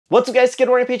What's up guys,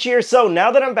 SkittleRampage here. So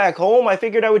now that I'm back home, I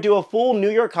figured I would do a full New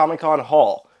York Comic Con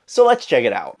haul. So let's check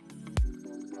it out.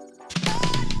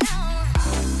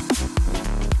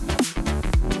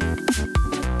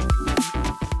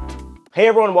 Hey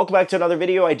everyone, welcome back to another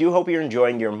video. I do hope you're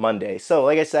enjoying your Monday. So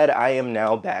like I said, I am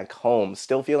now back home.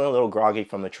 Still feeling a little groggy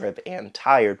from the trip and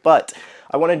tired, but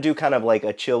I want to do kind of like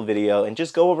a chill video and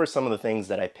just go over some of the things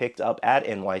that I picked up at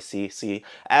Nycc,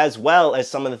 as well as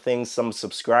some of the things some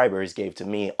subscribers gave to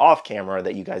me off camera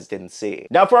that you guys didn't see.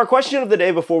 Now for our question of the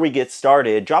day before we get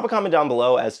started, drop a comment down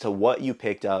below as to what you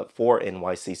picked up for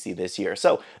Nycc this year.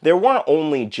 So there weren't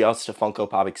only just Funko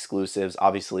Pop exclusives,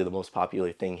 obviously the most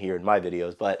popular thing here in my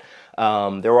videos, but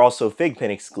there were also Fig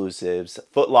Pin exclusives.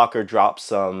 Foot Locker dropped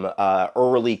some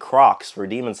early Crocs for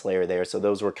Demon Slayer there, so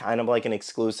those were kind of like an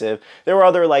exclusive. There were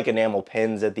other like enamel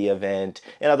pins at the event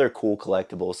and other cool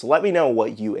collectibles, so let me know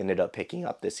what you ended up picking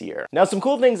up this year. Now some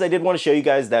cool things I did want to show you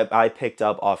guys that I picked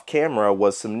up off camera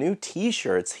was some new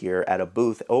t-shirts here at a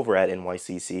booth over at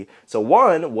Nycc. So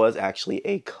one was actually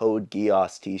a Code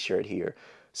Geass t-shirt here.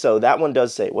 So that one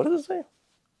does say, what does it say?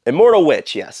 Immortal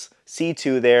Witch, yes.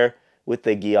 C2 there, with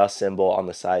the Geass symbol on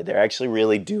the side there. I actually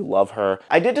really do love her.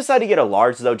 I did decide to get a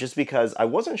large though, just because I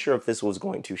wasn't sure if this was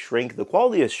going to shrink. The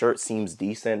quality of the shirt seems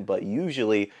decent, but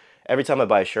usually every time I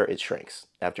buy a shirt, it shrinks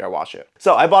after I wash it.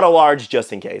 So I bought a large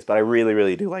just in case, but I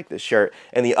really do like this shirt.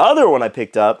 And the other one I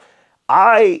picked up,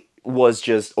 I was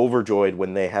just overjoyed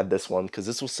when they had this one because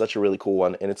this was such a really cool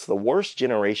one, and it's the Worst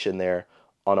Generation there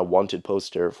on a wanted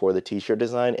poster for the t-shirt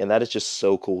design, and that is just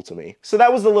so cool to me. So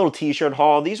that was the little t-shirt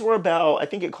haul. These were about, I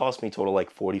think it cost me total like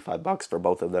 45 bucks for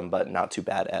both of them, but not too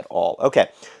bad at all. Okay,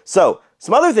 so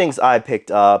some other things I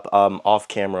picked up off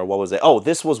camera. What was it? Oh,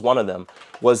 this was one of them,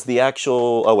 was the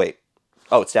actual, oh wait,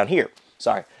 oh, it's down here.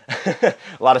 Sorry, a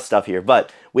lot of stuff here,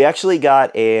 but we actually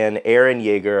got an Eren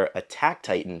Yeager Attack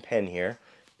Titan pen here,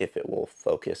 if it will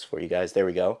focus for you guys. There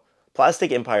we go.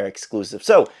 Plastic Empire exclusive.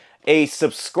 So a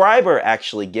subscriber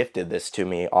actually gifted this to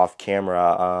me off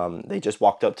camera. They just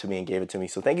walked up to me and gave it to me,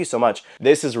 so thank you so much.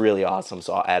 This is really awesome,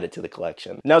 so I'll add it to the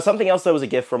collection. Now, something else that was a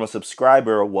gift from a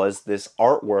subscriber was this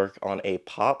artwork on a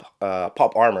Pop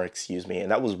Armor, excuse me, and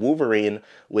that was Wolverine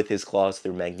with his claws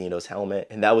through Magneto's helmet,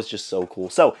 and that was just so cool.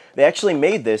 So they actually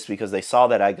made this because they saw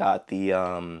that I got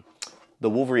the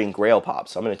Wolverine Grail Pop,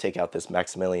 so I'm going to take out this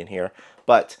Maximilian here,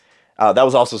 but that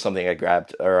was also something I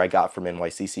grabbed, or I got from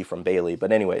Nycc from Bailey.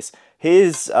 But anyways,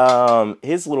 his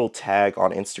little tag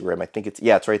on Instagram, I think it's,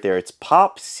 yeah, it's right there. It's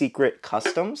Pop Secret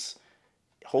Customs.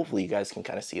 Hopefully you guys can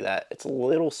kind of see that. It's a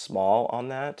little small on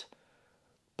that,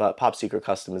 but Pop Secret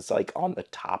Custom is like on the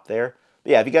top there.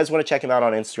 But yeah, if you guys want to check him out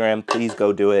on Instagram, please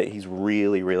go do it. He's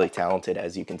really talented,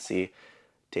 as you can see.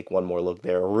 Take one more look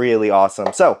there. Really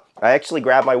awesome. So I actually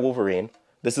grabbed my Wolverine.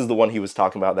 This is the one he was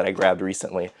talking about that I grabbed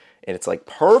recently. And it's like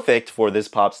perfect for this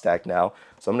pop stack now.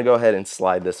 So I'm going to go ahead and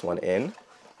slide this one in.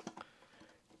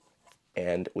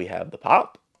 And we have the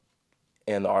pop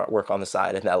and the artwork on the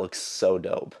side, and that looks so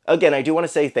dope. Again, I do want to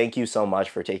say thank you so much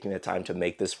for taking the time to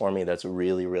make this for me. That's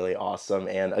really awesome.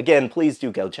 And again, please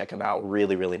do go check him out.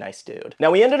 Really nice dude. Now,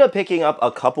 we ended up picking up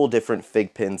a couple different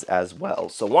fig pins as well.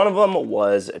 So one of them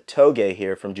was Toge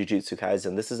here from Jujutsu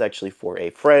Kaisen. This is actually for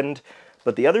a friend.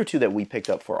 But the other two that we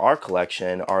picked up for our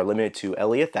collection are limited to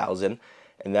LE 1000,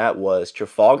 and that was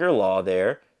Trafalgar Law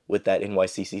there with that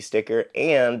Nycc sticker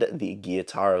and the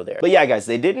Gyutaro there. But yeah, guys,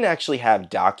 they didn't actually have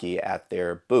Daki at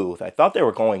their booth. I thought they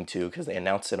were going to because they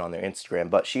announced it on their Instagram,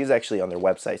 but she's actually on their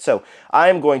website. So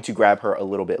I'm going to grab her a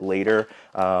little bit later,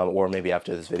 or maybe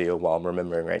after this video while I'm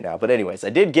remembering right now. But anyways, I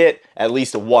did get at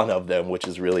least one of them, which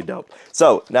is really dope.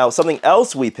 So now something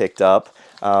else we picked up,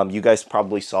 you guys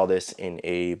probably saw this in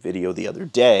a video the other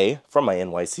day from my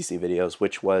Nycc videos,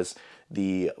 which was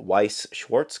the Weiss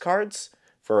Schwartz cards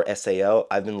for SAO.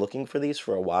 I've been looking for these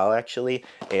for a while actually,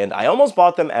 and I almost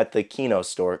bought them at the Kino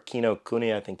store. Kino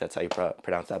Kuni, I think that's how you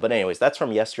pronounce that. But anyways, that's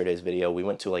from yesterday's video. We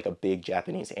went to like a big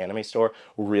Japanese anime store.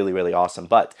 Really awesome.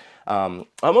 But I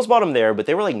almost bought them there, but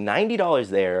they were like $90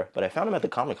 there, but I found them at the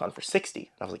Comic-Con for 60.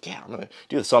 I was like, yeah, I'm gonna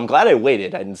do this. So I'm glad I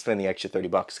waited. I didn't spend the extra 30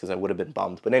 bucks because I would have been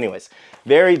bummed. But anyways,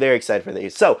 very excited for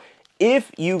these. So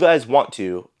if you guys want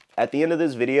to, at the end of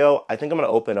this video, I think I'm going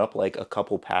to open up like a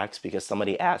couple packs because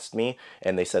somebody asked me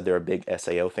and they said they're a big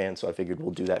SAO fan, so I figured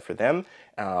we'll do that for them.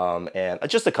 And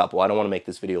just a couple. I don't want to make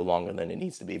this video longer than it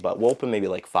needs to be, but we'll open maybe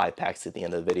like 5 packs at the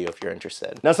end of the video if you're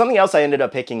interested. Now, something else I ended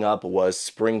up picking up was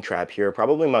Springtrap here,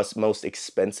 probably my most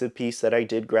expensive piece that I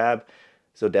did grab,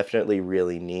 so definitely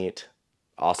really neat.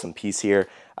 Awesome piece here.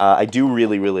 I do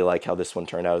really like how this one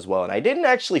turned out as well, and I didn't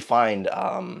actually find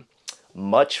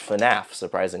much FNAF,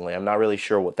 surprisingly. I'm not really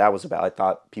sure what that was about. I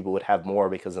thought people would have more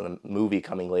because of the movie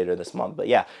coming later this month. But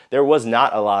yeah, there was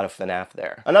not a lot of FNAF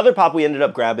there. Another pop we ended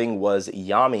up grabbing was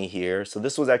Yami here. So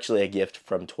this was actually a gift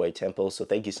from Toy Temple, so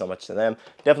thank you so much to them.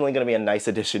 Definitely going to be a nice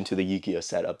addition to the Yu-Gi-Oh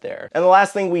setup there. And the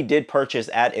last thing we did purchase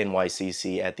at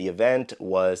NYCC at the event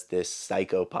was this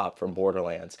Psycho Pop from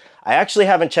Borderlands. I actually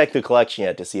haven't checked the collection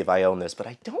yet to see if I own this, but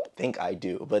I don't think I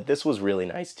do. But this was really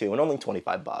nice too, and only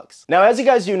 25 bucks. Now, as you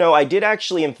guys do know, I did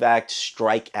actually, in fact,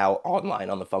 strike out online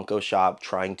on the Funko shop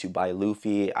trying to buy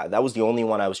Luffy. That was the only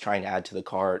one I was trying to add to the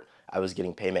cart. I was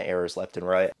getting payment errors left and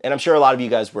right. And I'm sure a lot of you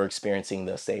guys were experiencing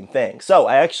the same thing. So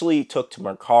I actually took to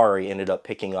Mercari, ended up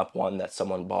picking up one that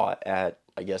someone bought at,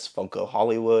 I guess, Funko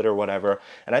Hollywood or whatever.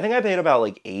 And I think I paid about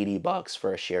like 80 bucks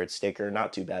for a shared sticker.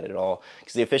 Not too bad at all.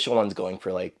 Because the official one's going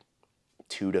for like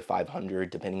 200 to 500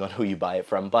 depending on who you buy it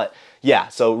from. But yeah,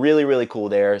 so really cool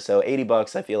there. So 80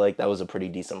 bucks, I feel like that was a pretty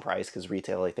decent price because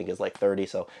retail I think is like 30,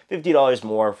 so $50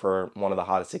 more for one of the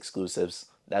hottest exclusives.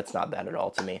 That's not bad at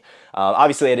all to me.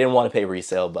 Obviously I didn't want to pay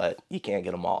resale, but you can't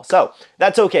get them all, so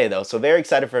that's okay though. So very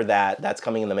excited for that. That's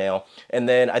coming in the mail. And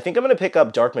then I think I'm gonna pick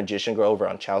up Dark Magician Girl over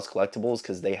on Chow's Collectibles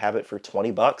because they have it for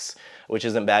 20 bucks, which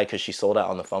isn't bad because she sold out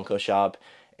on the Funko shop.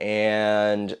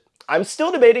 And I'm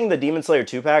still debating the Demon Slayer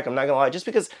 2-pack, I'm not gonna lie, just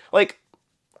because, like,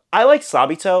 I like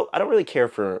Sabito. I don't really care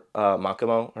for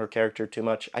Makomo, her character, too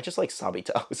much. I just like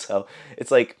Sabito, so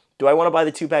it's like, do I want to buy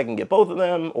the 2-pack and get both of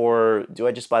them, or do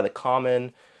I just buy the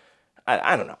common?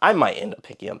 I don't know. I might end up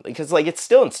picking them, because, like, it's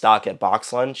still in stock at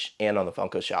Box Lunch and on the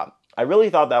Funko shop. I really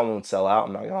thought that one would sell out,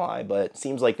 I'm not gonna lie, but it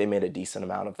seems like they made a decent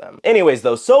amount of them. Anyways,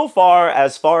 though, so far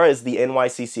as the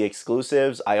NYCC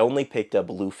exclusives, I only picked up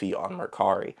Luffy on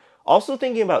Mercari. Also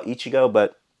thinking about Ichigo,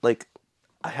 but, like,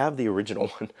 I have the original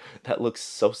one that looks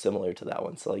so similar to that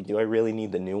one. So, like, do I really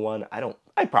need the new one?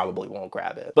 I probably won't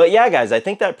grab it. But yeah, guys, I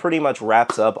think that pretty much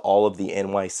wraps up all of the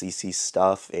NYCC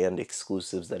stuff and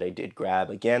exclusives that I did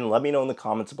grab. Again, let me know in the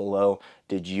comments below,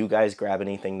 did you guys grab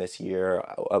anything this year?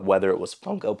 Whether it was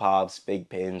Funko Pops, Big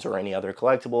Pins, or any other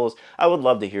collectibles, I would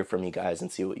love to hear from you guys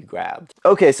and see what you grabbed.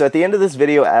 Okay, so at the end of this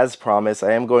video, as promised,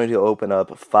 I am going to open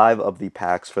up 5 of the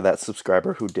packs for that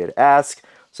subscriber who did ask.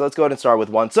 So let's go ahead and start with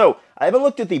one. So I haven't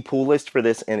looked at the pool list for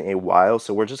this in a while,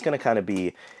 so we're just going to kind of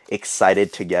be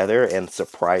excited together and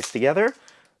surprised together.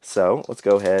 So let's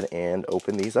go ahead and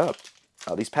open these up.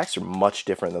 These packs are much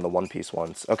different than the one-piece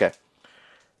ones. Okay,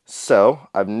 so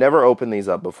I've never opened these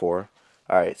up before.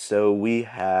 All right, so we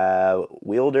have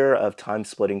Wielder of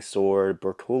Time-Splitting Sword,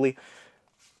 Bertoli,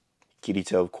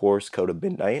 Kirito, of course, Code of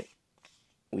Midnight.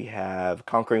 We have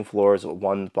Conquering Floors,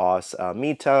 One Boss,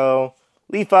 Mito.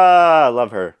 Leafa,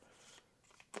 love her.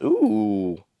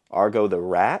 Ooh, Argo the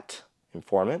Rat,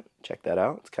 Informant. Check that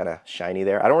out. It's kind of shiny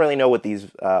there. I don't really know what these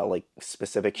like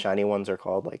specific shiny ones are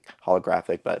called, like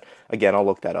holographic, but again, I'll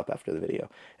look that up after the video.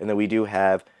 And then we do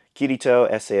have Kirito.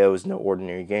 SAO is no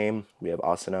ordinary game. We have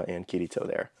Asuna and Kirito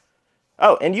there.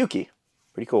 Oh, and Yuki.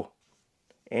 Pretty cool.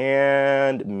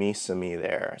 And Misumi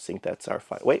there. I think that's our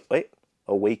final. Wait.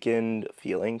 Awakened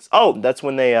Feelings. Oh, that's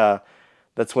when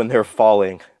they're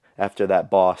falling after that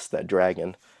boss, that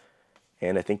dragon.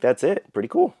 And I think that's it. Pretty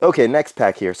cool. Okay, next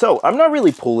pack here. So I'm not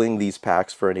really pulling these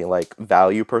packs for any like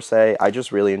value per se. I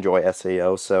just really enjoy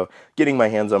SAO, so getting my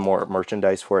hands on more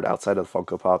merchandise for it outside of the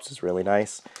Funko Pops is really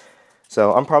nice.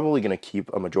 So I'm probably going to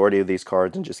keep a majority of these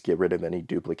cards and just get rid of any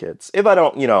duplicates. If I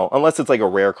don't, you know, unless it's like a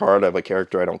rare card of a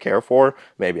character I don't care for,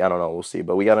 maybe, I don't know, we'll see.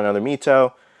 But we got another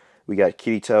Mito. We got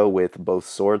Kirito with both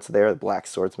swords there, the Black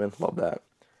Swordsman, love that.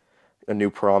 A New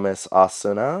Promise,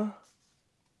 Asuna.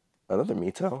 Another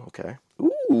Mito, okay.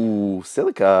 Ooh,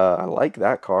 Silica, I like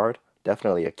that card.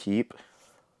 Definitely a keep.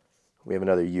 We have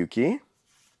another Yuki.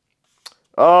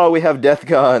 Oh, we have Death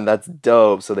Gun, that's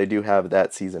dope. So they do have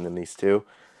that season in these two.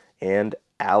 And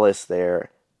Alice there.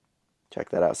 Check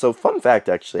that out. So fun fact,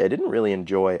 actually, I didn't really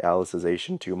enjoy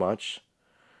Alicization too much.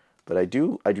 But I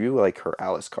do like her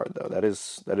Alice card, though. That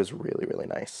is really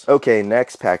nice. Okay,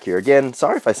 next pack here. Again,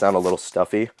 sorry if I sound a little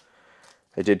stuffy.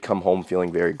 I did come home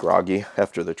feeling very groggy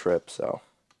after the trip, so.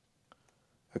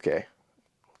 Okay.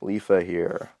 Leafa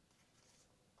here.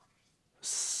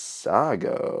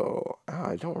 Sago. Oh,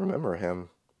 I don't remember him.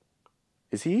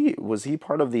 Was he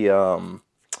part of the,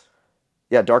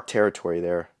 yeah, Dark Territory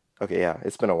there. Okay, yeah,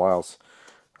 it's been a while.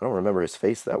 I don't remember his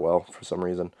face that well for some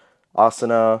reason.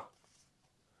 Asuna.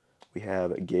 We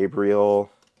have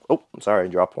Gabriel. Oh, I'm sorry, I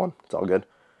dropped one. It's all good.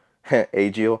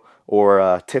 Agiel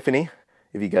or Tiffany.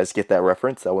 If you guys get that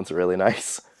reference, that one's really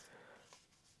nice.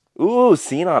 Ooh,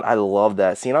 Sinon. I love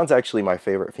that. Sinon's actually my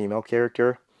favorite female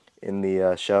character in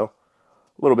the show.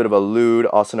 A little bit of a lewd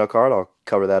Asuna card. I'll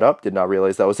cover that up. Did not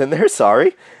realize that was in there.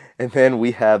 Sorry. And then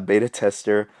we have beta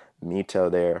tester Mito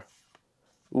there.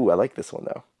 Ooh, I like this one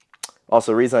though.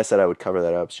 Also, the reason I said I would cover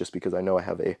that up is just because I know I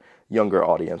have a younger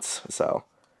audience, so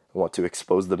I want to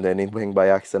expose them to anything by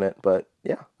accident. But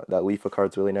yeah, that Leafa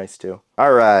card's really nice too.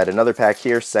 Alright, another pack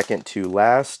here, second to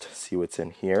last. See what's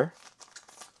in here.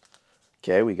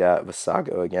 Okay, we got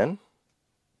Visago again.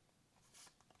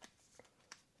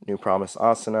 New Promise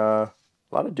Asuna.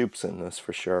 A lot of dupes in this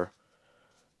for sure.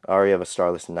 I already have a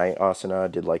Starless Night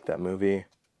Asuna. Did like that movie.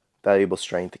 Valuable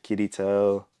Strength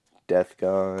Kirito. Death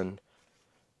Gun.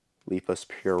 Leafus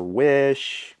Pure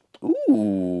Wish.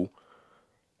 Ooh.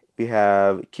 We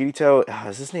have Kirito.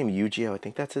 Is his name Yu-Gi-Oh? I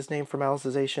think that's his name from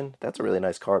Alicization. That's a really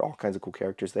nice card. All kinds of cool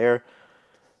characters there.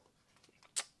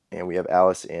 And we have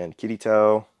Alice and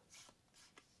Kirito.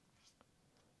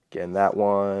 Again, that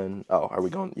one. Oh, are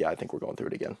we going? Yeah, I think we're going through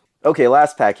it again. Okay,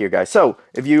 last pack here, guys. So,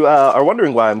 if you are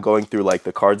wondering why I'm going through like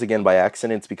the cards again by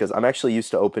accident, it's because I'm actually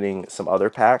used to opening some other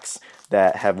packs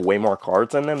that have way more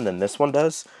cards in them than this one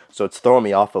does. So it's throwing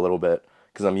me off a little bit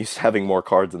because I'm used to having more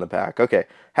cards in the pack. Okay,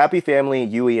 Happy Family,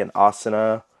 Yui and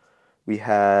Asuna. We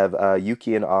have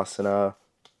Yuki and Asuna.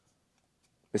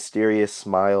 Mysterious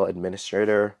Smile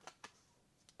Administrator.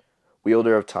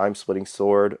 Wielder of Time Splitting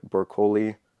Sword,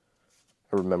 Bercoli.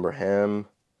 I remember him.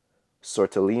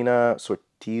 Sortiliana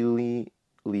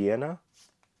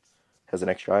has an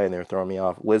extra eye and they're throwing me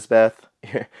off. Lisbeth,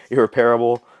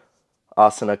 Irreparable.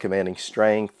 Asuna Commanding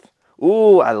Strength.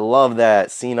 Ooh, I love that.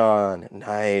 Sinon,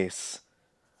 nice.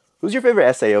 Who's your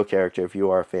favorite SAO character? If you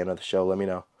are a fan of the show, let me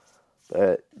know.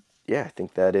 But yeah, I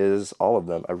think that is all of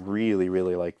them. I really,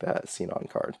 really like that Sinon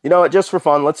card. You know what, just for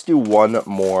fun, let's do one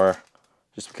more.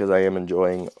 Just because I am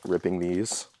enjoying ripping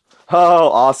these. Oh,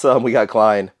 awesome. We got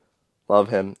Klein. Love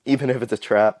him. Even if it's a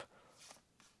trap.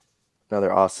 Another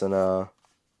Asuna.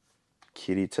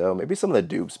 Kirito. Maybe some of the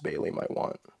dupes Bailey might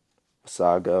want.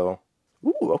 Sago.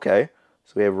 Ooh, okay.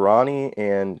 So we have Ronnie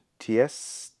and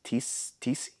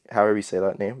TC, however you say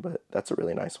that name, but that's a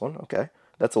really nice one. Okay.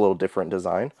 That's a little different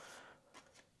design.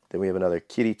 Then we have another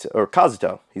Kirito, or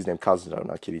Kazuto. He's named Kazuto,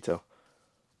 not Kirito.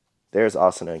 There's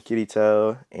Asuna and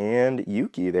Kirito and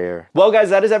Yuki there. Well, guys,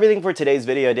 that is everything for today's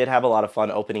video. I did have a lot of fun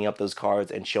opening up those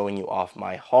cards and showing you off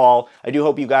my haul. I do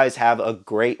hope you guys have a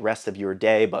great rest of your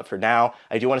day, but for now,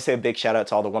 I do want to say a big shout out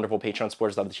to all the wonderful Patreon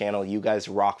supporters of the channel. You guys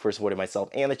rock for supporting myself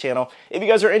and the channel. If you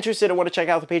guys are interested and want to check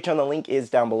out the Patreon, the link is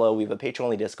down below. We have a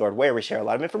Patreon-only Discord where we share a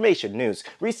lot of information, news,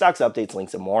 restocks, updates,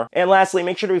 links, and more. And lastly,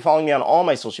 make sure to be following me on all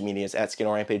my social medias at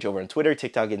SkittleRampage over on Twitter,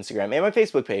 TikTok, Instagram, and my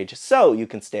Facebook page so you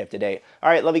can stay up to date. All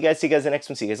right, love you guys. See you guys in the next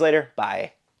one. See you guys later.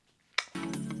 Bye.